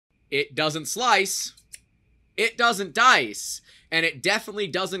It doesn't slice. It doesn't dice. And it definitely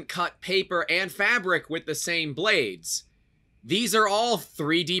doesn't cut paper and fabric with the same blades. These are all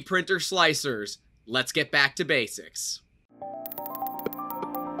 3D printer slicers. Let's get back to basics.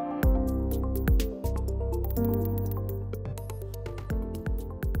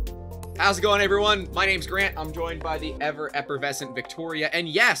 How's it going, everyone? My name's Grant. I'm joined by the ever-effervescent Victoria. And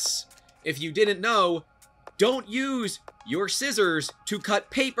yes, if you didn't know, don't use your scissors to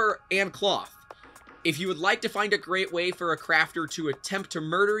cut paper and cloth. If you would like to find a great way for a crafter to attempt to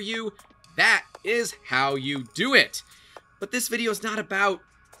murder you, that is how you do it. But this video is not about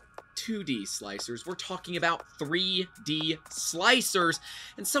 2D slicers. We're talking about 3D slicers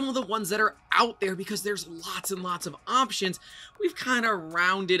and some of the ones that are out there, because there's lots and lots of options. We've kind of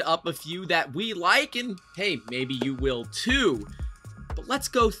rounded up a few that we like, and hey, maybe you will too. But let's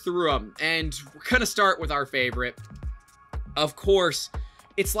go through them, and we're gonna start with our favorite. Of course,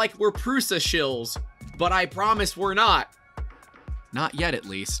 it's like we're Prusa shills, but I promise we're not. Not yet, at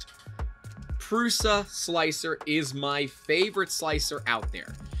least. Prusa Slicer is my favorite slicer out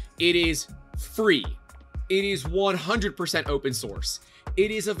there. It is free. It is 100% open source. It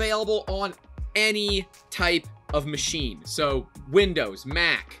is available on any type of machine. So Windows,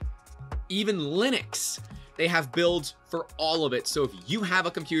 Mac, even Linux. They have builds for all of it. So if you have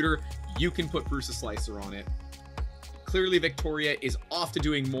a computer, you can put Prusa Slicer on it. Clearly, Victoria is off to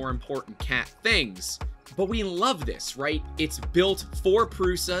doing more important cat things. But we love this, right? It's built for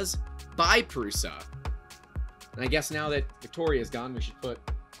Prusas by Prusa. And I guess now that Victoria's gone, we should put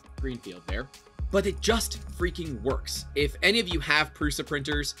Greenfield there. But it just freaking works. If any of you have Prusa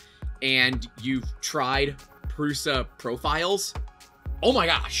printers and you've tried Prusa profiles, oh my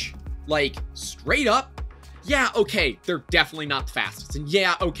gosh, like straight up, yeah, okay, they're definitely not the fastest. And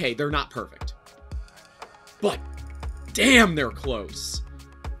yeah, okay, they're not perfect. But damn, they're close.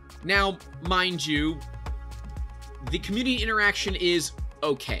 Now, mind you, the community interaction is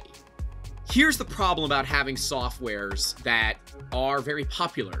okay. Here's the problem about having softwares that are very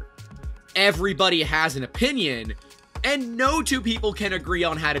popular. Everybody has an opinion, and no two people can agree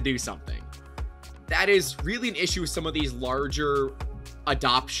on how to do something. That is really an issue with some of these larger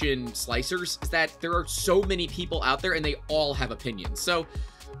adoption slicers, is that there are so many people out there and they all have opinions. So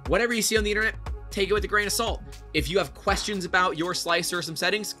whatever you see on the internet, take it with a grain of salt. If you have questions about your slicer or some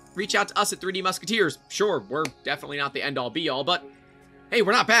settings, reach out to us at 3D Musketeers. Sure, we're definitely not the end-all be-all, but hey,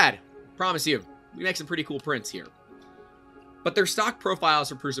 we're not bad. Promise you. We make some pretty cool prints here. But their stock profiles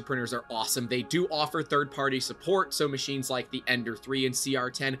for Prusa printers are awesome. They do offer third-party support, so machines like the Ender 3 and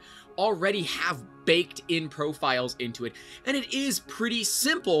CR10 already have baked-in profiles into it, and it is pretty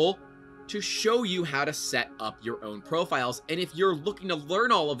simple to show you how to set up your own profiles. And if you're looking to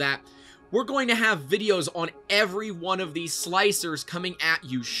learn all of that, we're going to have videos on every one of these slicers coming at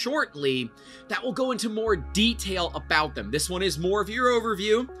you shortly that will go into more detail about them. This one is more of your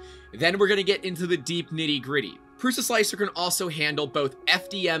overview. Then we're going to get into the deep nitty-gritty. Prusa Slicer can also handle both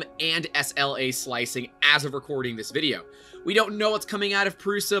FDM and SLA slicing as of recording this video. We don't know what's coming out of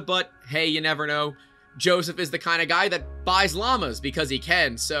Prusa, but hey, you never know. Joseph is the kind of guy that buys llamas because he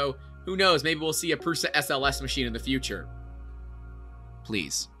can, so who knows, maybe we'll see a Prusa SLS machine in the future.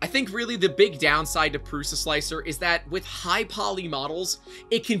 Please. I think really the big downside to Prusa Slicer is that with high poly models,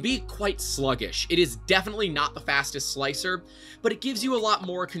 it can be quite sluggish. It is definitely not the fastest slicer, but it gives you a lot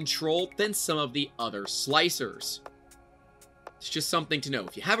more control than some of the other slicers. It's just something to know.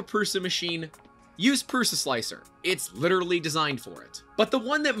 If you have a Prusa machine, use Prusa Slicer. It's literally designed for it. But the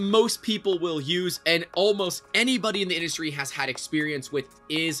one that most people will use, and almost anybody in the industry has had experience with,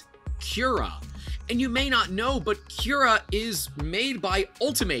 is Cura. And you may not know, but Cura is made by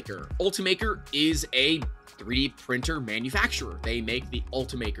IdeaMaker. IdeaMaker is a 3D printer manufacturer. They make the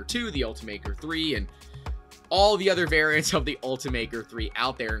IdeaMaker 2, the IdeaMaker 3, and all the other variants of the IdeaMaker 3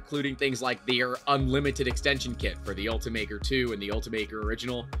 out there, including things like their unlimited extension kit for the IdeaMaker 2 and the IdeaMaker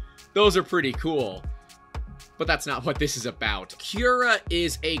original. Those are pretty cool. But that's not what this is about. Cura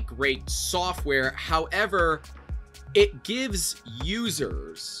is a great software. However, it gives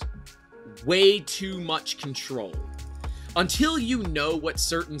users way too much control. Until you know what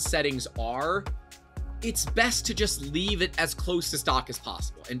certain settings are, it's best to just leave it as close to stock as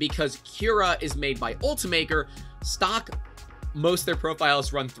possible. And because Cura is made by IdeaMaker, stock, most of their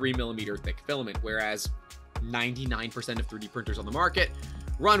profiles run 3mm thick filament, whereas 99% of 3D printers on the market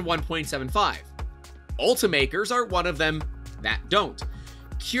run 1.75. IdeaMakers are one of them that don't.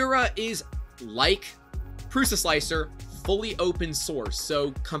 Cura is like Prusa Slicer, fully open source,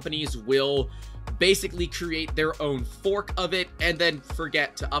 so companies will basically create their own fork of it and then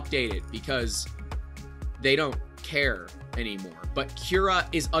forget to update it because they don't care anymore, but Cura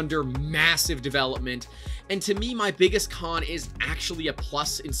is under massive development, and to me, my biggest con is actually a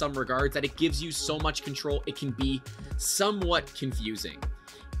plus in some regards, that it gives you so much control, it can be somewhat confusing.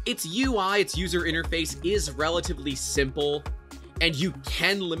 Its UI, its user interface, is relatively simple, and you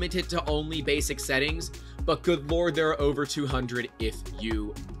can limit it to only basic settings, but good lord, there are over 200 if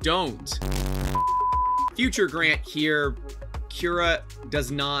you don't. Future Grant here, Cura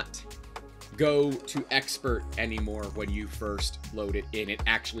does not go to expert anymore when you first load it in. It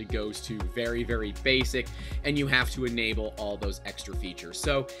actually goes to very, very basic, and you have to enable all those extra features.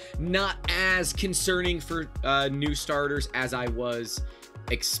 So not as concerning for new starters as I was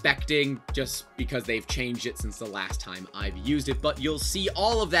expecting, just because they've changed it since the last time I've used it, but you'll see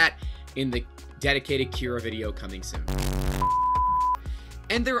all of that in the dedicated Cura video coming soon.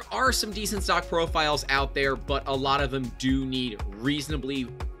 And there are some decent stock profiles out there, but a lot of them do need reasonably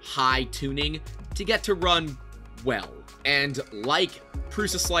high tuning to get to run well. And like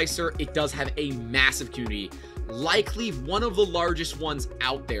Prusa Slicer, it does have a massive community, likely one of the largest ones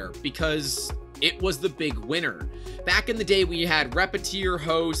out there, because it was the big winner. Back in the day, we had Repetier,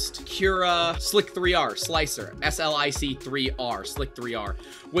 Host, Cura, Slick3R, Slicer, SLIC3R, Slick3R,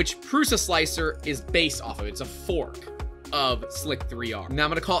 which Prusa Slicer is based off of. It's a fork of Slick3R. Now,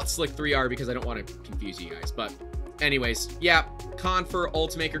 I'm gonna call it Slick3R because I don't want to confuse you guys, but anyways, yeah, con for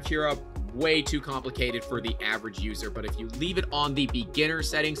IdeaMaker Cura, way too complicated for the average user, but if you leave it on the beginner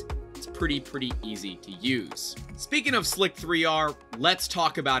settings, it's pretty easy to use. Speaking of Slick3R, let's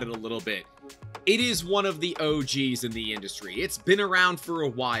talk about it a little bit. It is one of the OGs in the industry. It's been around for a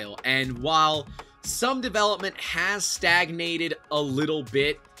while, and while some development has stagnated a little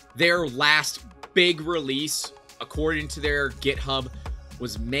bit, their last big release, according to their GitHub,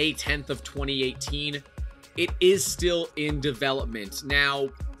 was May 10th of 2018. It is still in development. Now,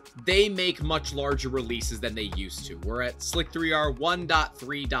 they make much larger releases than they used to. We're at Slick3R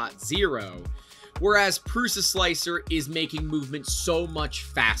 1.3.0, whereas Prusa Slicer is making movement so much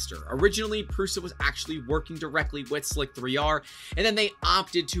faster. Originally, Prusa was actually working directly with Slick3R, and then they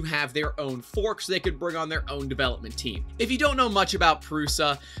opted to have their own fork so they could bring on their own development team. If you don't know much about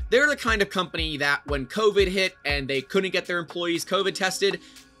Prusa, they're the kind of company that when COVID hit and they couldn't get their employees COVID tested,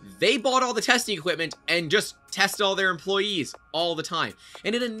 they bought all the testing equipment and just tested all their employees all the time.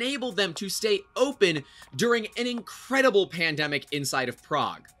 And it enabled them to stay open during an incredible pandemic inside of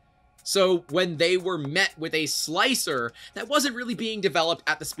Prague. So when they were met with a slicer that wasn't really being developed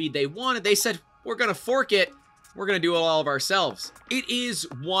at the speed they wanted, they said, we're going to fork it. We're going to do it all of ourselves. It is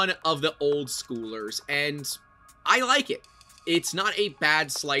one of the old schoolers, and I like it. It's not a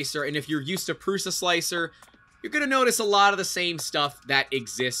bad slicer, and if you're used to Prusa Slicer, you're going to notice a lot of the same stuff that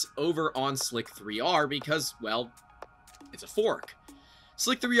exists over on Slick3R because, well, it's a fork.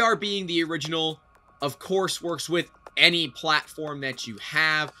 Slick3R being the original, of course, works with any platform that you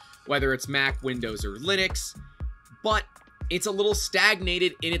have, whether it's Mac, Windows, or Linux, but it's a little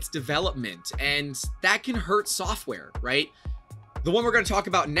stagnated in its development, and that can hurt software, right? The one we're going to talk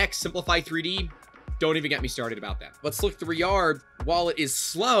about next, Simplify3D, don't even get me started about that. But Slick3R, while it is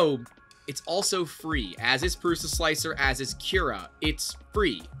slow, it's also free, as is Prusa Slicer, as is Cura. It's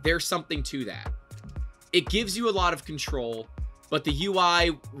free. There's something to that. It gives you a lot of control, but the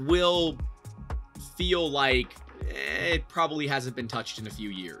UI will feel like it probably hasn't been touched in a few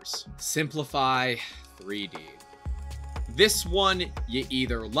years. Simplify3D. This one, you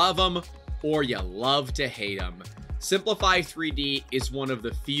either love them or you love to hate them. Simplify3D is one of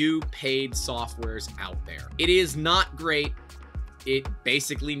the few paid softwares out there. It is not great. It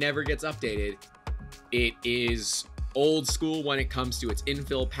basically never gets updated. It is old school when it comes to its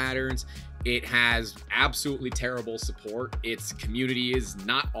infill patterns. It has absolutely terrible support. Its community is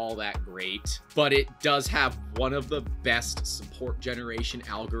not all that great, but it does have one of the best support generation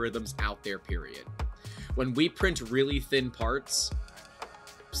algorithms out there, period. When we print really thin parts,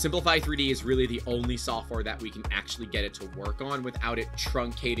 Simplify3D is really the only software that we can actually get it to work on without it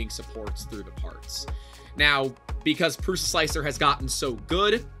truncating supports through the parts. Now, because Prusa Slicer has gotten so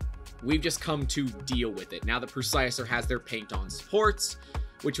good, we've just come to deal with it. Now that Prusa Slicer has their paint-on supports,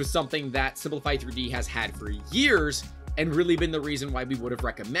 which was something that Simplify3D has had for years and really been the reason why we would have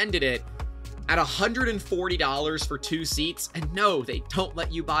recommended it, at $140 for 2 seats, and no, they don't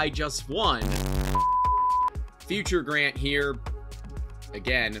let you buy just one. Future Grant here.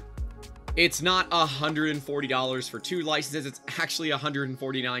 Again, it's not $140 for 2 licenses, it's actually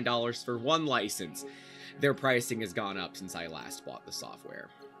 $149 for 1 license. Their pricing has gone up since I last bought the software.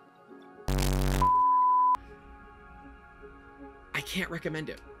 I can't recommend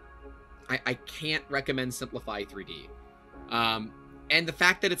it. I can't recommend Simplify3D. And the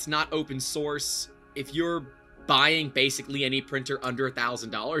fact that it's not open source, if you're buying basically any printer under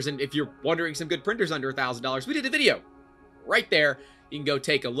 $1,000. And if you're wondering some good printers under $1,000, we did a video right there. You can go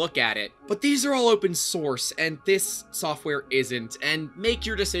take a look at it. But these are all open source, and this software isn't. And make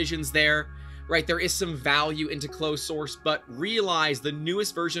your decisions there, right? There is some value into closed source, but realize the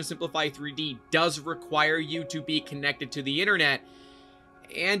newest version of Simplify 3D does require you to be connected to the internet.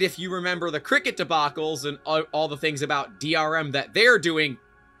 And if you remember the Cricket debacles and all the things about DRM that they're doing,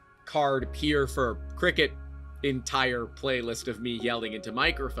 card peer for Cricket entire playlist of me yelling into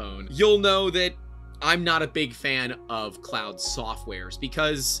microphone, you'll know that I'm not a big fan of cloud softwares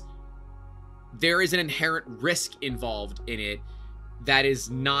because there is an inherent risk involved in it that is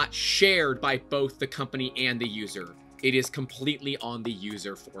not shared by both the company and the user. It is completely on the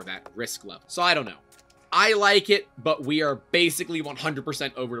user for that risk level. So I don't know. I like it, but we are basically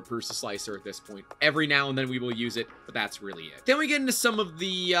 100% over to Prusa Slicer at this point. Every now and then we will use it, but that's really it. Then we get into some of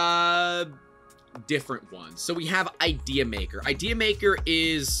the different ones. So we have IdeaMaker. IdeaMaker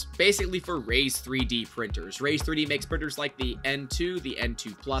is basically for Raise 3D printers. Raise 3D makes printers like the N2, the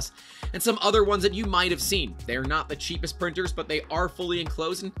N2 Plus, and some other ones that you might have seen. They're not the cheapest printers, but they are fully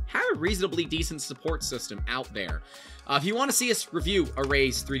enclosed and have a reasonably decent support system out there. If you want to see us review a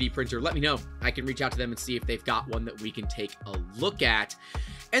Raise 3D printer, let me know. I can reach out to them and see if they've got one that we can take a look at.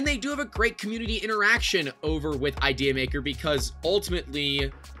 And they do have a great community interaction over with IdeaMaker because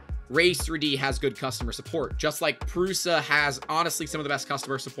ultimately Raise 3D has good customer support, just like Prusa has honestly some of the best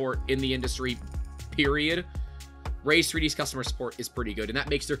customer support in the industry, period. Raise 3D's customer support is pretty good, and that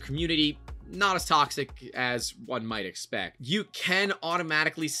makes their community not as toxic as one might expect. You can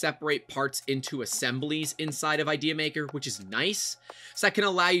automatically separate parts into assemblies inside of IdeaMaker, which is nice. So that can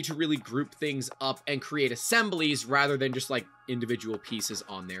allow you to really group things up and create assemblies rather than just like individual pieces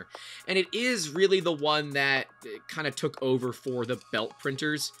on there. And it is really the one that kind of took over for the belt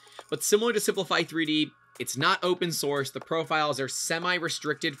printers. But similar to Simplify 3D, it's not open source. The profiles are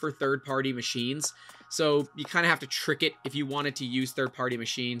semi-restricted for third-party machines. So you kind of have to trick it if you wanted to use third-party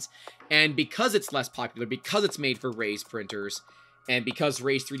machines. And because it's less popular, because it's made for Raise printers, and because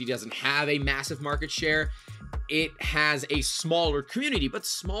Raise 3D doesn't have a massive market share, it has a smaller community. But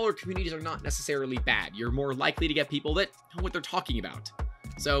smaller communities are not necessarily bad. You're more likely to get people that know what they're talking about.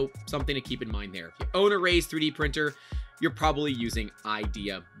 So something to keep in mind there. If you own a Raise 3D printer, you're probably using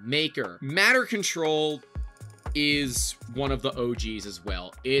IdeaMaker. MatterControl is one of the OGs as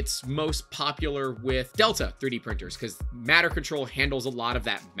well. It's most popular with Delta 3D printers because MatterControl handles a lot of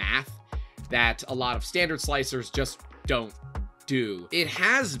that math that a lot of standard slicers just don't do. It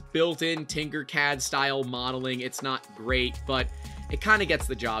has built-in Tinkercad style modeling. It's not great, but it kind of gets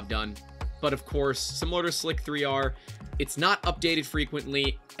the job done. But of course, similar to Slick 3R, it's not updated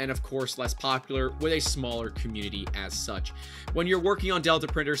frequently, and of course less popular with a smaller community as such. When you're working on Delta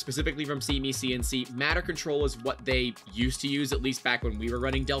printers, specifically from CME-CNC, MatterControl is what they used to use, at least back when we were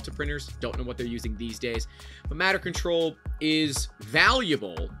running Delta printers. Don't know what they're using these days. But MatterControl is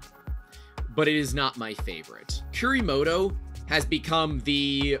valuable, but it is not my favorite. Moto has become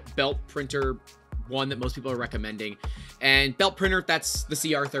the belt printer one that most people are recommending. And belt printer, that's the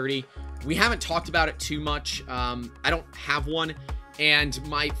CR30. We haven't talked about it too much. I don't have one, and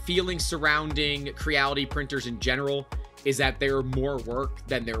my feelings surrounding Creality printers in general is that they're more work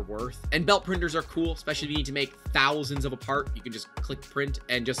than they're worth. And belt printers are cool, especially if you need to make thousands of a part. You can just click print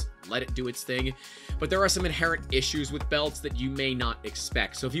and just let it do its thing. But there are some inherent issues with belts that you may not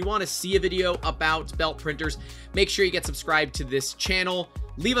expect. So if you want to see a video about belt printers, make sure you get subscribed to this channel.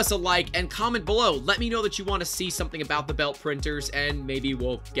 Leave us a like and comment below. Let me know that you want to see something about the belt printers, and maybe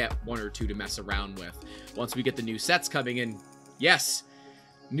we'll get one or two to mess around with once we get the new sets coming in. Yes,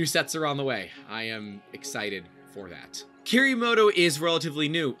 new sets are on the way. I am excited for that. Moto is relatively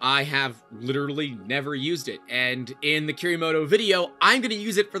new. I have literally never used it, and in the Moto video, I'm going to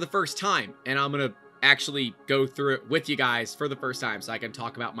use it for the first time, and I'm going to actually go through it with you guys for the first time so I can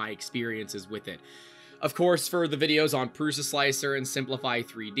talk about my experiences with it. Of course, for the videos on Prusa Slicer and Simplify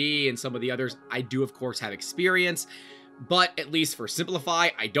 3D and some of the others, I do, of course, have experience. But at least for Simplify,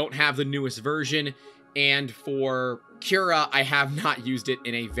 I don't have the newest version. And for Cura, I have not used it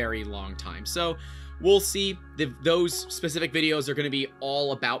in a very long time. So we'll see. Those specific videos are going to be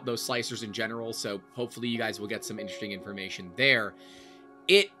all about those slicers in general. So hopefully you guys will get some interesting information there.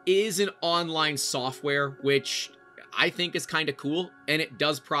 It is an online software, which I think is kind of cool, and it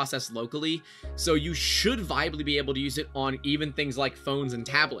does process locally, so you should viably be able to use it on even things like phones and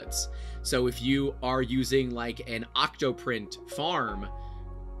tablets. So if you are using like an Octoprint farm,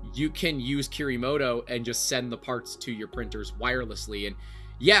 you can use Moto and just send the parts to your printers wirelessly. And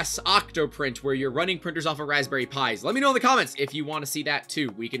yes, Octoprint, where you're running printers off of Raspberry Pis. Let me know in the comments if you want to see that too.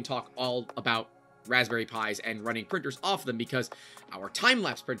 We can talk all about Raspberry Pis and running printers off them because our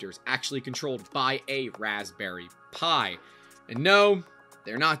time-lapse printer is actually controlled by a Raspberry Pi. And no,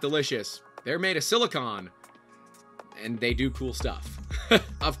 they're not delicious. They're made of silicon, and they do cool stuff.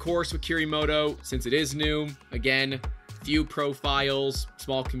 Of course, with Kiri Moto, since it is new, again, few profiles,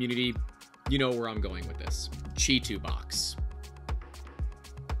 small community, you know where I'm going with this. CHITUBOX.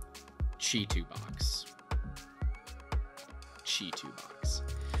 CHITUBOX. CHITUBOX.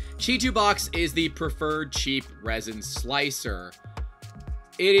 CHITUBOX is the preferred cheap resin slicer.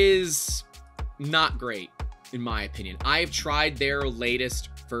 It is not great, in my opinion. I've tried their latest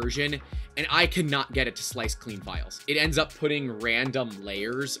version, and I cannot get it to slice clean files. It ends up putting random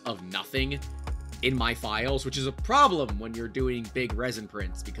layers of nothing in my files, which is a problem when you're doing big resin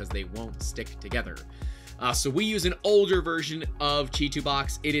prints because they won't stick together. So we use an older version of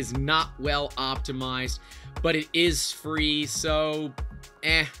CHITUBOX. It is not well optimized, but it is free, so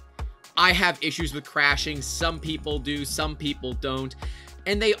I have issues with crashing. Some people do, some people don't.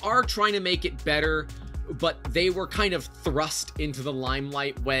 And they are trying to make it better, but they were kind of thrust into the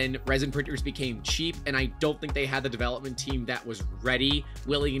limelight when resin printers became cheap, and I don't think they had the development team that was ready,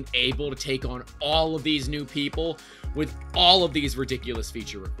 willing, and able to take on all of these new people with all of these ridiculous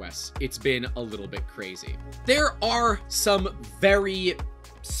feature requests. It's been a little bit crazy. There are some very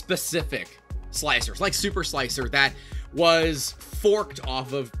specific slicers, like Super Slicer, that was forked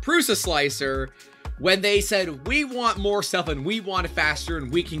off of Prusa Slicer when they said, we want more stuff and we want it faster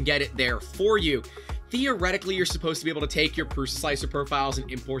and we can get it there for you. Theoretically, you're supposed to be able to take your Prusa Slicer profiles and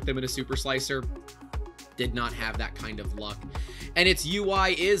import them into Super Slicer. Did not have that kind of luck. And its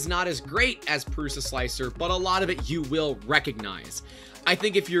UI is not as great as Prusa Slicer, but a lot of it you will recognize. I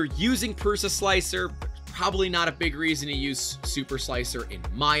think if you're using Prusa Slicer, probably not a big reason to use Super Slicer, in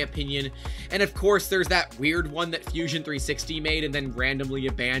my opinion. And of course, there's that weird one that Fusion 360 made and then randomly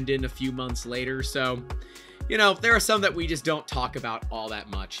abandoned a few months later. So, you know, there are some that we just don't talk about all that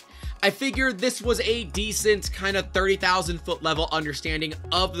much. I figured this was a decent kind of 30,000 foot level understanding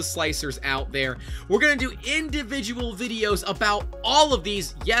of the slicers out there. We're going to do individual videos about all of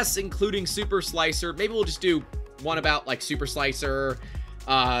these, yes, including Super Slicer. Maybe we'll just do one about like Super Slicer,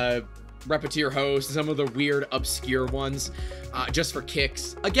 Repetier Host, some of the weird obscure ones, just for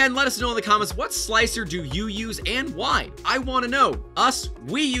kicks. Again, let us know in the comments, what slicer do you use and why? I want to know. Us,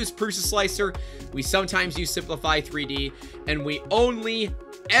 we use Prusa Slicer, we sometimes use Simplify3D, and we only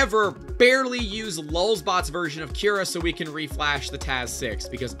ever barely use Lulzbot's version of Cura so we can reflash the Taz 6,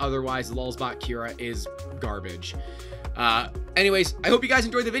 because otherwise Lulzbot Cura is garbage. Anyways, I hope you guys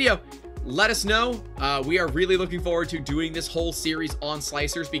enjoyed the video. Let us know. We are really looking forward to doing this whole series on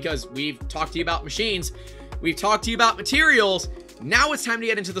slicers because we've talked to you about machines, we've talked to you about materials. Now it's time to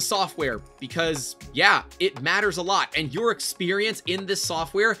get into the software because, yeah, it matters a lot, and your experience in this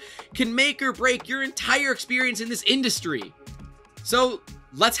software can make or break your entire experience in this industry. So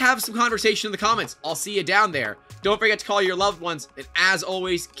let's have some conversation in the comments. I'll see you down there. Don't forget to call your loved ones, and as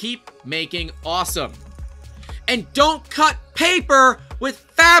always, keep making awesome. And don't cut paper with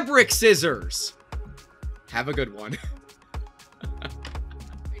fabric scissors. Have a good one.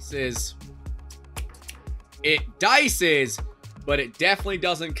 It dices, but it definitely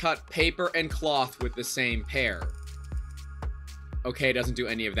doesn't cut paper and cloth with the same pair. Okay, it doesn't do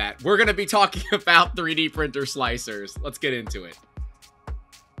any of that. We're gonna be talking about 3D printer slicers. Let's get into it.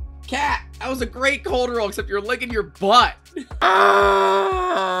 Cat, that was a great cold roll, except you're licking your butt.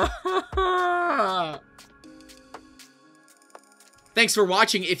 Thanks for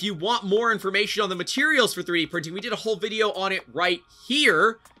watching. If you want more information on the materials for 3D printing, we did a whole video on it right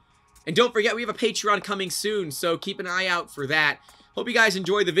here. And don't forget, we have a Patreon coming soon, so keep an eye out for that. Hope you guys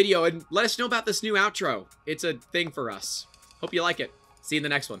enjoyed the video, and let us know about this new outro. It's a thing for us. Hope you like it. See you in the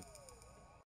next one.